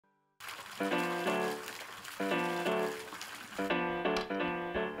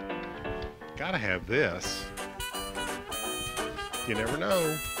gotta have this. You never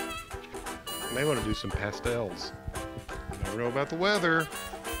know. I may want to do some pastels. You never know about the weather.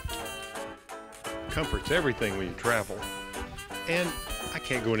 Comfort's everything when you travel. And I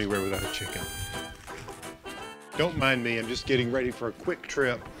can't go anywhere without a chicken. Don't mind me, I'm just getting ready for a quick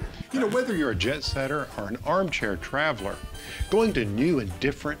trip. You know, whether you're a jet setter or an armchair traveler, going to new and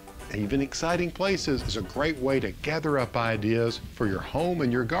different, even exciting places is a great way to gather up ideas for your home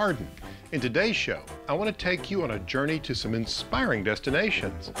and your garden. In today's show, I want to take you on a journey to some inspiring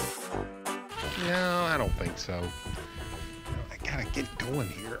destinations. No, I don't think so. I gotta get going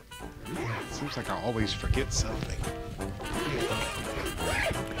here. It seems like I always forget something.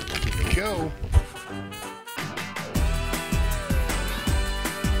 Here we go.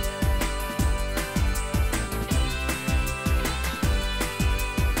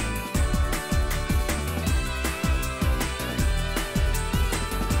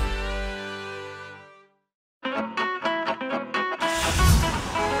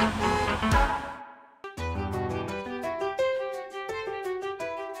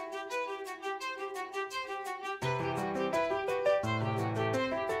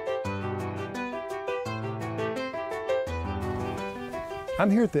 I'm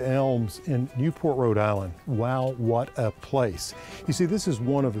here at the Elms in Newport, Rhode Island. Wow, what a place. You see, this is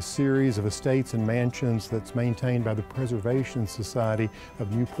one of a series of estates and mansions that's maintained by the Preservation Society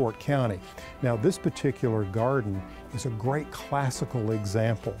of Newport County. Now, this particular garden is a great classical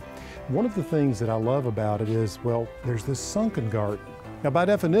example. One of the things that I love about it is, well, there's this sunken garden. Now, by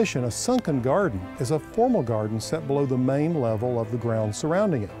definition, a sunken garden is a formal garden set below the main level of the ground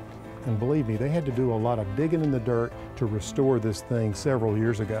surrounding it. And believe me, they had to do a lot of digging in the dirt to restore this thing several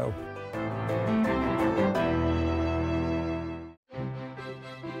years ago.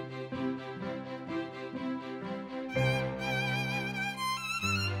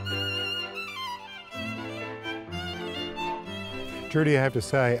 Trudy, I have to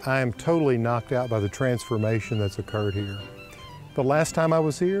say, I am totally knocked out by the transformation that's occurred here. The last time I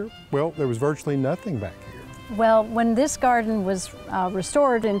was here, well, there was virtually nothing back here. Well, when this garden was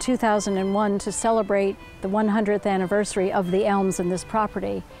restored in 2001 to celebrate the 100th anniversary of the Elms in this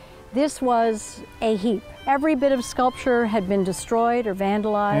property, this was a heap. Every bit of sculpture had been destroyed or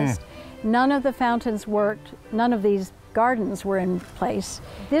vandalized. None of the fountains worked. None of these gardens were in place.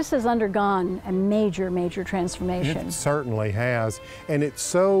 This has undergone a major, major transformation. It certainly has. And it's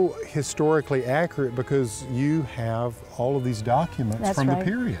so historically accurate because you have all of these documents from the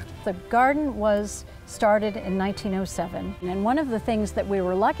period. The garden was started in 1907. And one of the things that we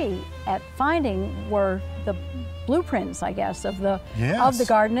were lucky at finding were the blueprints, I guess, of the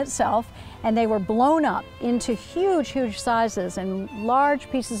garden itself. And they were blown up into huge, huge sizes, and large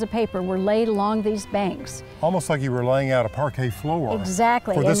pieces of paper were laid along these banks. Almost like you were laying out a parquet floor.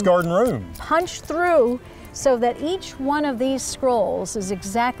 Exactly. For this garden room. Punched through so that each one of these scrolls is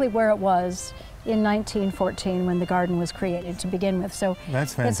exactly where it was in 1914 when the garden was created to begin with. So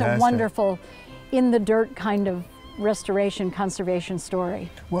that's fantastic. It's a wonderful, in the dirt kind of restoration, conservation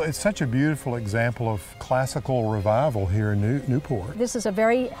story. Well, it's such a beautiful example of classical revival here in Newport. This is a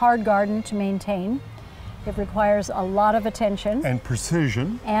very hard garden to maintain. It requires a lot of attention. And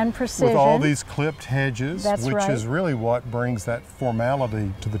precision. And precision. With all these clipped hedges, That's which right. is really what brings that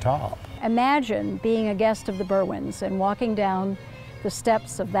formality to the top. Imagine being a guest of the Berwins and walking down the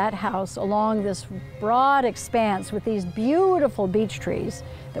steps of that house along this broad expanse with these beautiful beech trees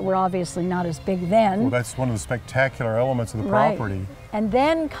that were obviously not as big then. Well, that's one of the spectacular elements of the property. And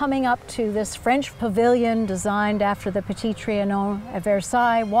then coming up to this French pavilion designed after the Petit Trianon at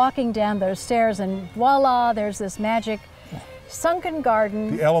Versailles, walking down those stairs, and voila, there's this magic sunken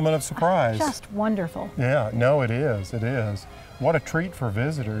garden. The element of surprise. Just wonderful. Yeah, no, it is, it is. What a treat for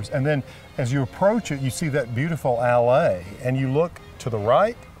visitors. And then as you approach it, you see that beautiful alley, and you look to the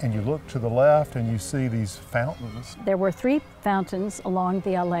right and you look to the left and you see these fountains. There were 3 fountains along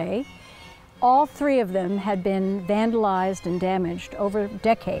the alley. All 3 of them had been vandalized and damaged over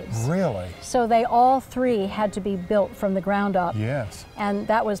decades. Really? So they all 3 had to be built from the ground up. Yes. And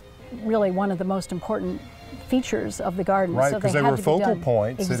that was really one of the most important features of the garden. Right, because they were focal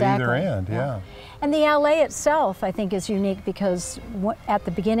points at either end, yeah. And the alley itself, I think, is unique because at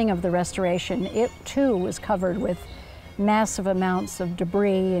the beginning of the restoration, it too was covered with massive amounts of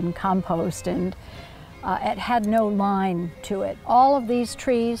debris and compost, and it had no line to it. All of these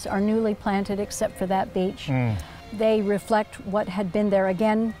trees are newly planted except for that beech. They reflect what had been there,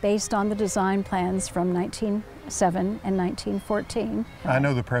 again, based on the design plans from 1907 and 1914. I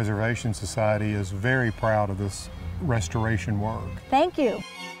know the Preservation Society is very proud of this restoration work. Thank you.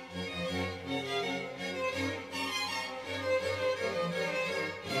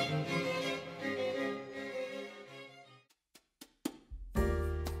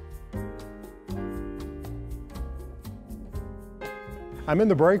 I'm in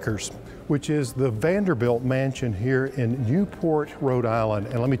the Breakers, which is the Vanderbilt mansion here in Newport, Rhode Island,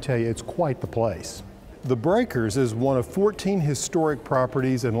 and let me tell you, it's quite the place. The Breakers is one of 14 historic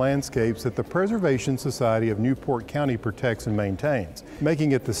properties and landscapes that the Preservation Society of Newport County protects and maintains,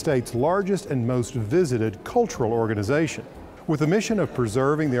 making it the state's largest and most visited cultural organization. With the mission of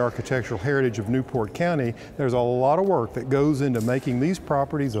preserving the architectural heritage of Newport County, there's a lot of work that goes into making these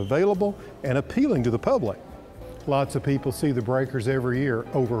properties available and appealing to the public. Lots of people see the Breakers every year,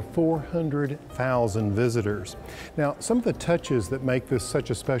 over 400,000 visitors. Now, some of the touches that make this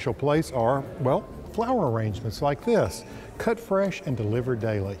such a special place are, well, flower arrangements like this, cut fresh and delivered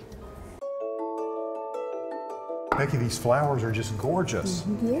daily. Becky, these flowers are just gorgeous.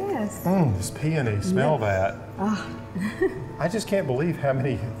 Yes. This peony, smell that. Oh. I just can't believe how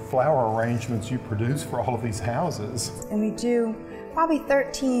many flower arrangements you produce for all of these houses. And we do probably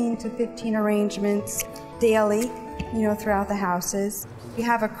 13 to 15 arrangements daily, throughout the houses. We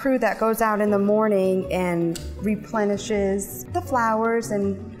have a crew that goes out in the morning and replenishes the flowers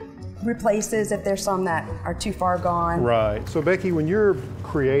and replaces if there's some that are too far gone. Right. So Becky, when you're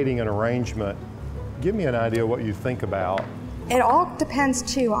creating an arrangement, give me an idea what you think about. It all depends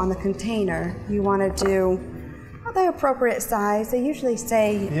too on the container. You want to do the appropriate size. They usually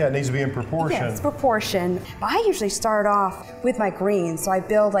say... Yeah, it needs to be in proportion. Yes, proportion. But I usually start off with my greens, so I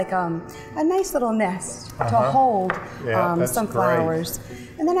build like a nice little nest to hold some flowers.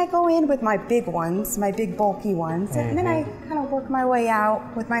 And then I go in with my big ones, my big bulky ones, and then I kind of work my way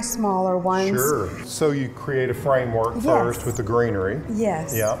out with my smaller ones. Sure. So you create a framework first with the greenery.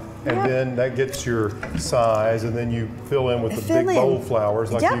 Yes. Yeah. And then that gets your size, and then you fill in with the big bold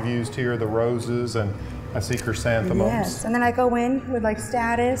flowers like you've used here, the roses, and I see chrysanthemums. Yes, and then I go in with like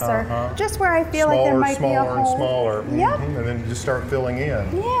status or just where I feel like there might be a hole. Smaller, and then just start filling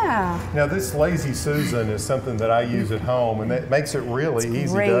in. Yeah. Now this Lazy Susan is something that I use at home, and that makes it really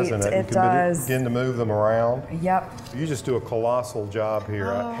easy, doesn't it? It does. Begin to move them around. Yep. You just do a colossal job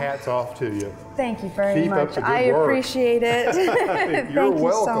here. Hats off to you. Thank you very much. Keep up the good work. I appreciate it. You're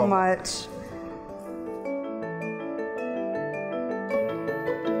welcome. Thank you so much.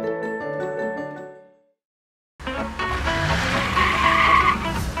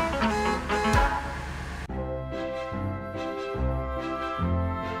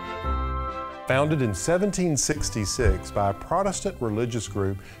 Founded in 1766 by a Protestant religious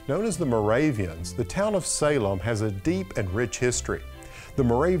group known as the Moravians, the town of Salem has a deep and rich history. The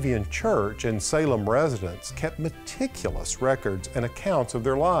Moravian Church and Salem residents kept meticulous records and accounts of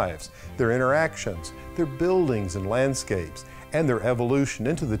their lives, their interactions, their buildings and landscapes, and their evolution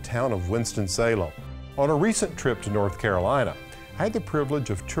into the town of Winston-Salem. On a recent trip to North Carolina, I had the privilege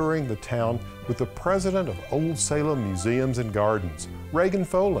of touring the town with the president of Old Salem Museums and Gardens, Reagan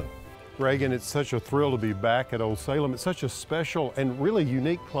Folan. Reagan, it's such a thrill to be back at Old Salem. It's such a special and really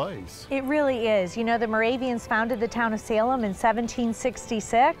unique place. It really is. You know, the Moravians founded the town of Salem in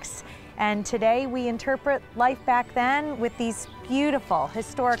 1766, and today we interpret life back then with these beautiful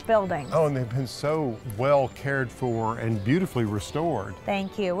historic buildings. Oh, and they've been so well cared for and beautifully restored.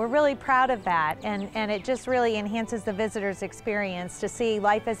 Thank you. We're really proud of that, and it just really enhances the visitor's experience to see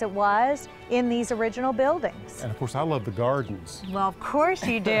life as it was in these original buildings. And of course, I love the gardens. Well, of course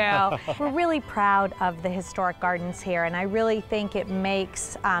you do. We're really proud of the historic gardens here, and I really think it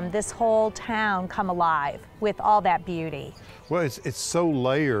makes this whole town come alive with all that beauty. Well, it's so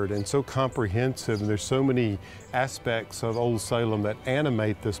layered and so comprehensive, and there's so many aspects of Old Salem that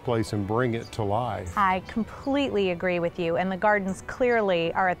animate this place and bring it to life. I completely agree with you, and the gardens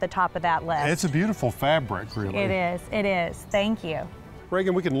clearly are at the top of that list. It's a beautiful fabric, really. It is, it is. Thank you.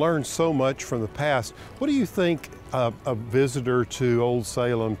 Reagan, we can learn so much from the past. What do you think a visitor to Old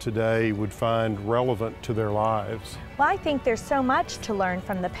Salem today would find relevant to their lives? Well, I think there's so much to learn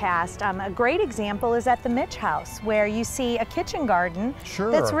from the past. A great example is at the Mitch House, where you see a kitchen garden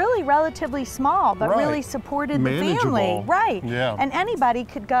that's really relatively small, but really supported the family. Right. Yeah. And anybody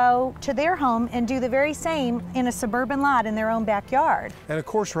could go to their home and do the very same in a suburban lot in their own backyard. And of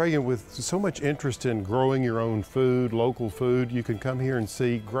course, Reagan, with so much interest in growing your own food, local food, you can come here and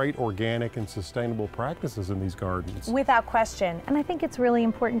see great organic and sustainable practices in these gardens. Without question. And I think it's really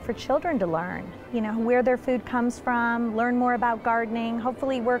important for children to learn, where their food comes from, learn more about gardening.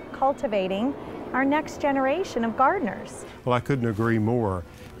 Hopefully we're cultivating our next generation of gardeners. Well, I couldn't agree more.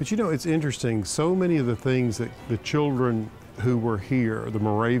 But it's interesting, so many of the things that the children who were here, the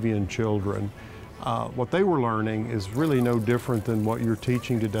Moravian children, what they were learning is really no different than what you're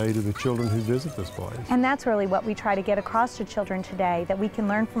teaching today to the children who visit this place. And that's really what we try to get across to children today, that we can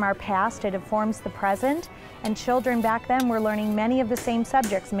learn from our past, it informs the present, and children back then were learning many of the same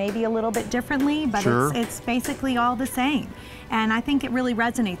subjects, maybe a little bit differently, but sure. it's basically all the same. And I think it really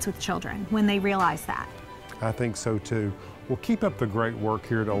resonates with children when they realize that. I think so too. Well, keep up the great work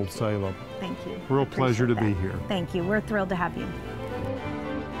here at Old Salem. Thank you. Real pleasure to be here. Thank you. We're thrilled to have you.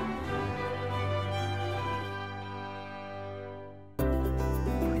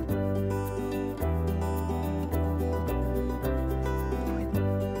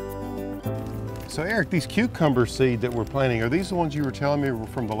 So Eric, these cucumber seed that we're planting, are these the ones you were telling me were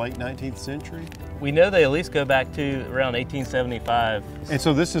from the late 19th century? We know they at least go back to around 1875. And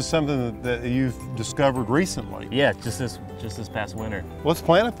so this is something that you've discovered recently? Yeah, just this past winter. Let's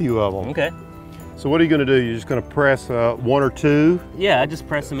plant a few of them. Okay. So what are you going to do? You're just going to press one or two? Yeah, I just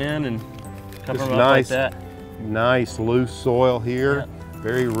press them in and cover just them up like that. Nice loose soil here, Yep.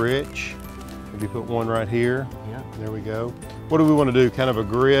 Very rich. Maybe put one right here. Yeah. There we go. What do we want to do? Kind of a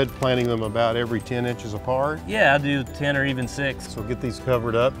grid, planting them about every 10 inches apart? Yeah, I do 10 or even 6. So get these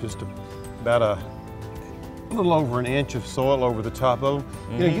covered up, just about a little over an inch of soil over the top of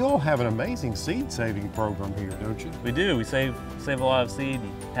them. You know, you all have an amazing seed saving program here, don't you? We do. We save a lot of seed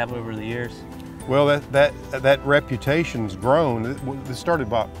and have over the years. Well, that reputation's grown. This started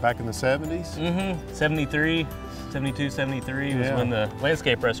back in the 70s? 73, 72, 73 was when the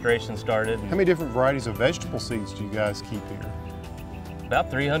landscape restoration started. How many different varieties of vegetable seeds do you guys keep here? About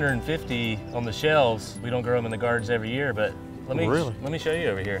 350 on the shelves. We don't grow them in the gardens every year, but let me show you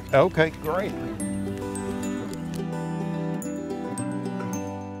over here. Okay, great.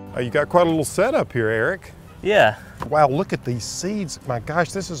 You got quite a little setup here, Eric. Yeah. Wow, look at these seeds. My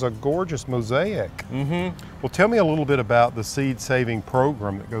gosh, this is a gorgeous mosaic. Well, tell me a little bit about the seed saving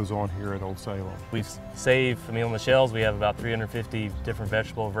program that goes on here at Old Salem. We save, on the shelves we have about 350 different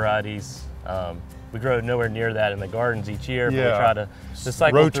vegetable varieties. We grow nowhere near that in the gardens each year, but we try to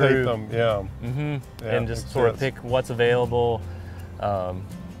cycle rotate through. them, and just sort of pick what's available,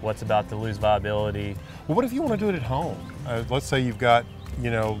 what's about to lose viability. Well, what if you want to do it at home? Let's say you've got,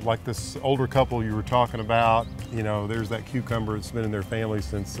 like this older couple you were talking about, there's that cucumber that's been in their family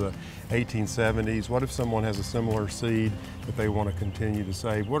since the 1870s. What if someone has a similar seed that they want to continue to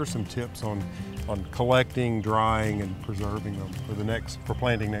save? What are some tips on collecting, drying, and preserving them for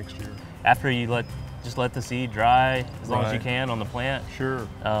planting next year? After you just let the seed dry as long as you can on the plant. Sure.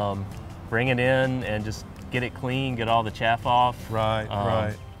 Bring it in and just get it clean, get all the chaff off.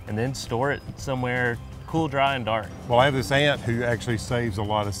 Right. And then store it somewhere cool, dry, and dark. Well, I have this aunt who actually saves a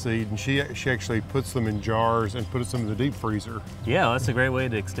lot of seed, and she actually puts them in jars and puts them in the deep freezer. Yeah, that's a great way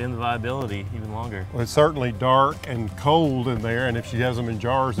to extend the viability even longer. Well, it's certainly dark and cold in there, and if she has them in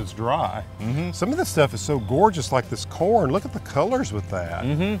jars, it's dry. Some of this stuff is so gorgeous, like this corn. Look at the colors with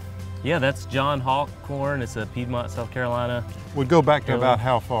that. Yeah, that's John Hawk corn. It's a Piedmont, South Carolina. Would go back to about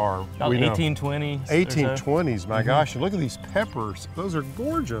how far? About 1820s. 1820s, my gosh. And look at these peppers. Those are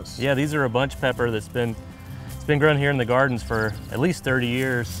gorgeous. Yeah, these are a bunch pepper that's been grown here in the gardens for at least 30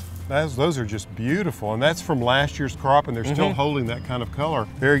 years. Those are just beautiful. And that's from last year's crop, and they're still holding that kind of color.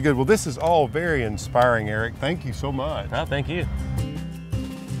 Very good. Well, this is all very inspiring, Eric. Thank you so much. Oh, thank you.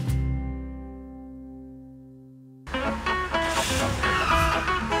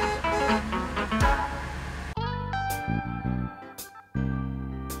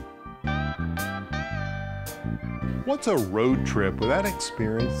 What's a road trip without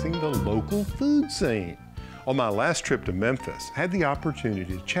experiencing the local food scene? On my last trip to Memphis, I had the opportunity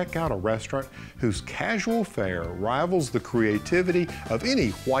to check out a restaurant whose casual fare rivals the creativity of any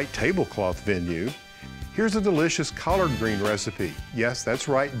white tablecloth venue. Here's a delicious collard green recipe. Yes, that's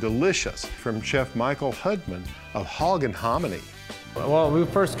right, delicious, from Chef Michael Hudman of Hog and Hominy. Well, we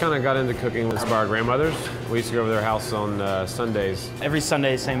first kind of got into cooking by our grandmothers. We used to go over their house on Sundays. Every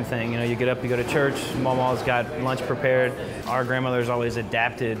Sunday, same thing. You get up, you go to church, Mama's got lunch prepared. Our grandmother's always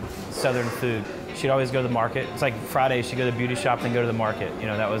adapted Southern food. She'd always go to the market. It's like Friday, she'd go to the beauty shop and go to the market.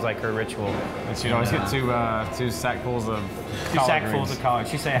 That was like her ritual. And she'd always get two sackfuls of collard.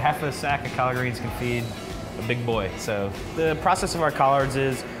 She'd say half a sack of collard greens can feed a big boy. So the process of our collards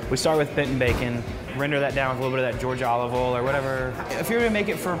is we start with bitten bacon, render that down with a little bit of that Georgia olive oil or whatever. If you're gonna make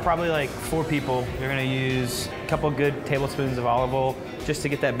it for probably like 4 people, you're gonna use a couple good tablespoons of olive oil just to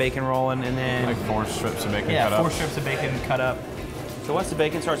get that bacon rolling, and then like 4 strips of bacon cut up. Yeah, 4 strips of bacon cut up. So once the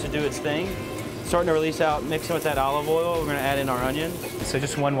bacon starts to do its thing, starting to release out, mixing with that olive oil, we're gonna add in our onion. So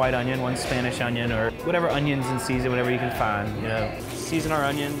just 1 white onion, 1 Spanish onion, or whatever onions in season, whatever you can find. Season our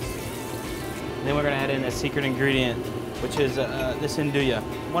onions. Then we're gonna add in a secret ingredient which is this Nduja.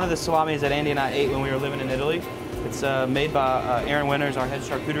 One of the salamis that Andy and I ate when we were living in Italy. It's made by Aaron Winters, our head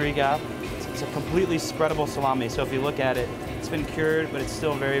charcuterie guy. It's a completely spreadable salami, so if you look at it, it's been cured, but it's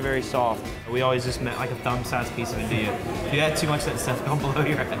still very, very soft. We always just meant like a thumb-sized piece of Nduja. If you add too much of that stuff, it'll blow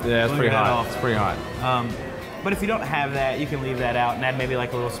your head. Yeah, it's pretty hot. It's pretty hot. But if you don't have that, you can leave that out and add maybe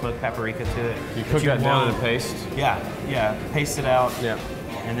like a little smoked paprika to it. You cook that down in a paste? Yeah, paste it out. Yeah.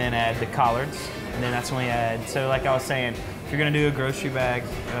 And then add the collards. And then that's when we add, so like I was saying, if you're gonna do a grocery bag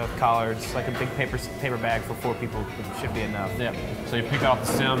of collards, like a big paper bag for 4 people, it should be enough. Yeah. So you pick off the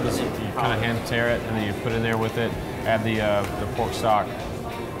stems, you kind of hand tear it, and then you put in there with it, add the pork stock,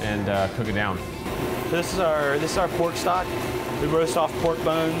 and cook it down. So this is our pork stock. We roast off pork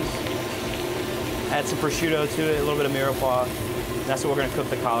bones, add some prosciutto to it, a little bit of mirepoix. That's what we're gonna cook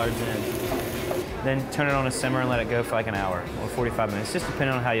the collards in. Then turn it on a simmer and let it go for like an hour or 45 minutes, just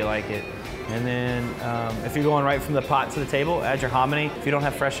depending on how you like it. And then if you're going right from the pot to the table, add your hominy. If you don't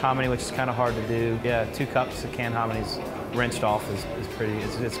have fresh hominy, which is kind of hard to do, yeah, 2 cups of canned hominies rinsed off is pretty,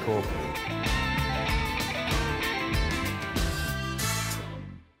 it's cool.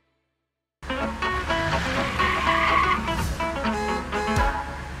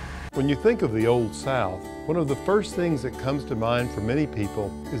 When you think of the Old South, one of the first things that comes to mind for many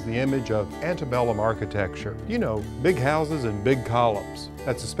people is the image of antebellum architecture. You know, big houses and big columns.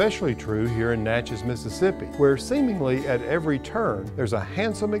 That's especially true here in Natchez, Mississippi, where seemingly at every turn, there's a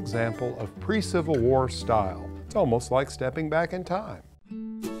handsome example of pre-Civil War style. It's almost like stepping back in time.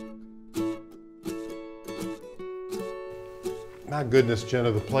 My goodness,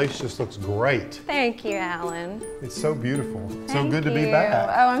 Jenna, the place just looks great. Thank you, Alan. It's so beautiful. Thank so good you. to be back.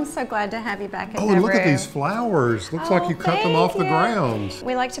 Oh, I'm so glad to have you back at Oh, and look at these flowers. Looks like you cut them off the ground.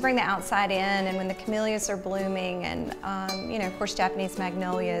 We like to bring the outside in, and when the camellias are blooming, and you know, of course, Japanese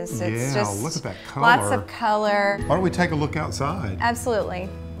magnolias. It's just look at that color. Lots of color. Why don't we take a look outside? Absolutely.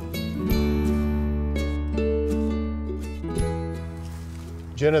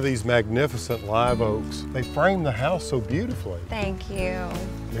 Jenna, these magnificent live oaks, they frame the house so beautifully. Thank you.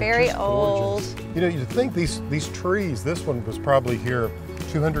 They're very old. You know, you'd think these trees, this one was probably here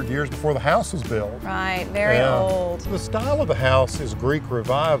 200 years before the house was built. Right, very old. The style of the house is Greek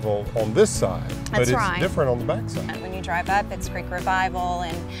Revival on this side, but it's different on the back side. When you drive up, it's Greek Revival,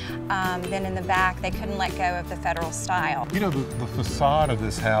 and then in the back, they couldn't let go of the Federal style. You know, the facade of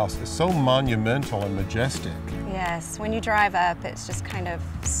this house is so monumental and majestic. Yes, when you drive up, it just kind of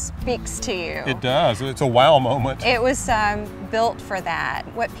speaks to you. It does. It's a wow moment. It was built for that.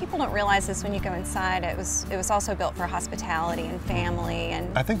 What people don't realize is when you go inside, it was also built for hospitality and family.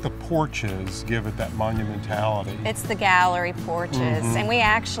 And I think the porches give it that monumentality. It's the gallery porches, and we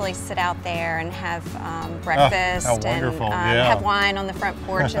actually sit out there and have breakfast and have wine on the front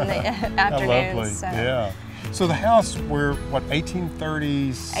porch in the afternoons. Lovely. So. Yeah. So the house, we're, what,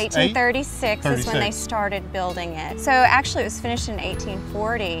 1830s? 1836 is when they started building it. So actually it was finished in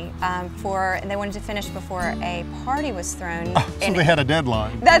 1840 and they wanted to finish before a party was thrown. So they had a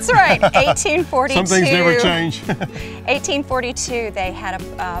deadline. That's right, 1842. Some things never change. 1842, they had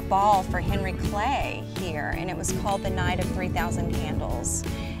a ball for Henry Clay here, and it was called the Night of 3,000 Candles.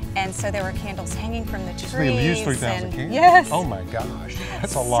 And so there were candles hanging from the trees. So they used 3,000 candles? Yes. Oh my gosh,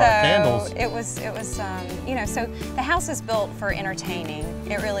 that's a lot of candles. It was, you know, so the house is built for entertaining.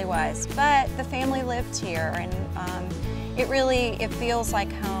 It really was. But the family lived here, and it feels like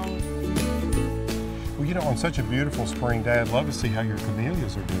home. Well, you know, on such a beautiful spring day, I'd love to see how your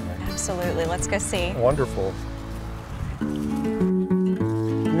camellias are doing. Absolutely, let's go see. Wonderful.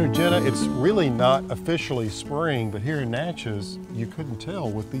 You know, Jenna, it's really not officially spring, but here in Natchez, you couldn't tell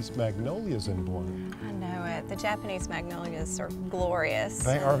with these magnolias in bloom. I know it. The Japanese magnolias are glorious.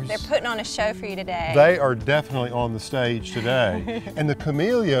 They're putting on a show for you today. They are definitely on the stage today. And the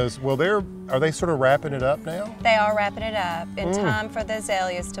camellias, well, are they sort of wrapping it up now? They are wrapping it up in time for the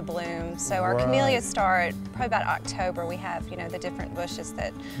azaleas to bloom. So our camellias start probably about October. We have, you know, the different bushes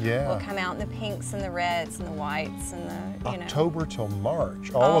that will come out, and the pinks and the reds and the whites and the, you know. October till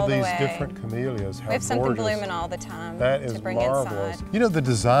March. All of these different camellias. How we have something gorgeous. blooming all the time. That is to bring marvelous. inside. You know, the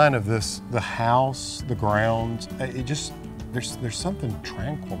design of this, the house, the grounds, it just, there's something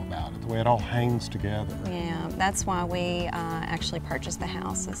tranquil about it, the way it all hangs together. Yeah, that's why we actually purchased the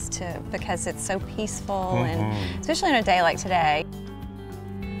house, because it's so peaceful, and especially on a day like today.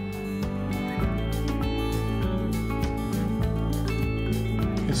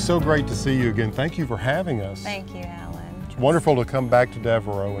 It's so great to see you again. Thank you for having us. Thank you, Alan. It's wonderful to come back to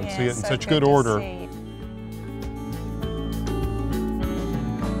Devereaux and see it in such good order.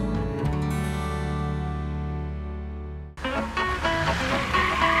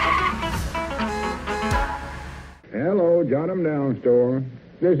 Hello, Jot 'em Down Store.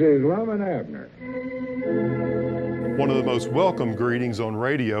 This is Lum and Abner. One of the most welcome greetings on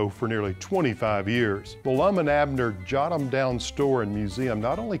radio for nearly 25 years. The Lum and Abner Jot 'em Down Store and Museum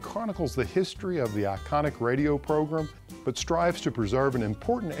not only chronicles the history of the iconic radio program, but strives to preserve an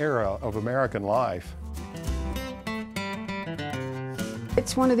important era of American life.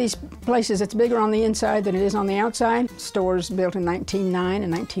 It's one of these places that's bigger on the inside than it is on the outside. Stores built in 1909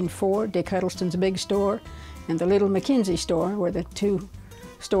 and 1904. Dick Huddleston's big store and the Little McKinsey store were the two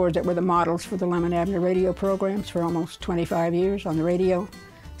stores that were the models for the Lum and Abner radio programs for almost 25 years on the radio.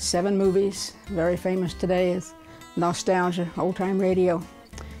 7 movies, very famous today as nostalgia, old-time radio.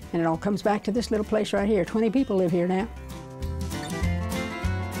 And it all comes back to this little place right here. 20 people live here now.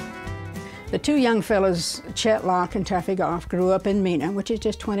 The two young fellas, Chet Locke and Tuffy Goff, grew up in Mena, which is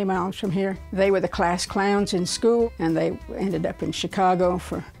just 20 miles from here. They were the class clowns in school, and they ended up in Chicago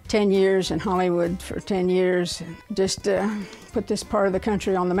for 10 years and Hollywood for 10 years. Just put this part of the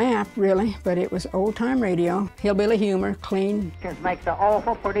country on the map, really, but it was old-time radio, hillbilly humor, clean. Just makes an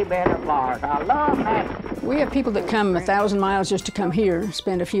awful pretty bed of flowers. I love that. We have people that come 1,000 miles just to come here,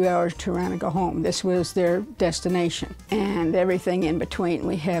 spend a few hours to around and go home. This was their destination, and everything in between.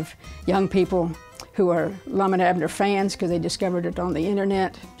 We have young people who are Lum and Abner fans because they discovered it on the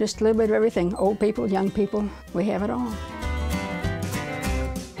internet. Just a little bit of everything. Old people, young people, we have it all.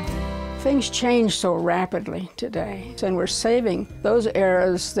 Things change so rapidly today, and we're saving those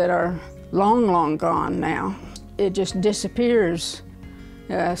eras that are long, long gone now. It just disappears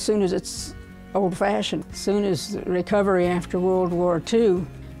as soon as it's old-fashioned. As soon as the recovery after World War II,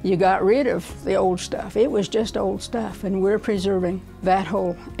 you got rid of the old stuff. It was just old stuff, and we're preserving that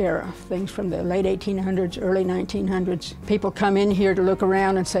whole era, things from the late 1800s, early 1900s. People come in here to look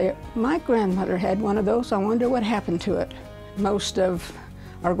around and say, my grandmother had one of those, I wonder what happened to it. Most of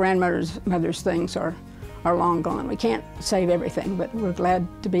our grandmother's things are long gone. We can't save everything, but we're glad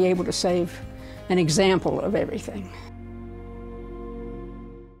to be able to save an example of everything.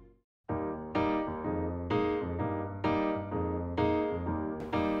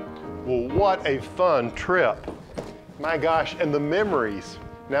 Well, what a fun trip. My gosh, and the memories.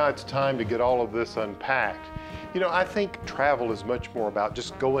 Now it's time to get all of this unpacked. You know, I think travel is much more about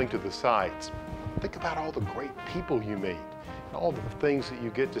just going to the sites. Think about all the great people you meet. All the things that you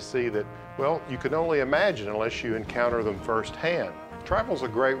get to see that, well, you can only imagine unless you encounter them firsthand. Travel's a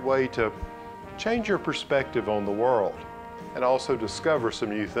great way to change your perspective on the world and also discover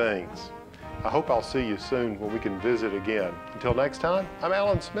some new things. I hope I'll see you soon when we can visit again. Until next time, I'm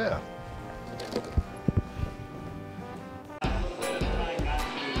Alan Smith.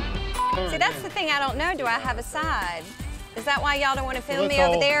 See, that's the thing I don't know. Do I have a side? Is that why y'all don't want to film me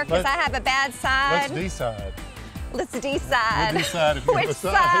over there? Because I have a bad side? Let's decide. Let's decide. We'll decide if you Which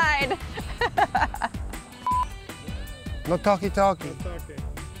side? No talkie. Okay.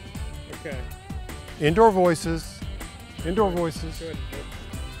 Indoor voices. Indoor voices. Good.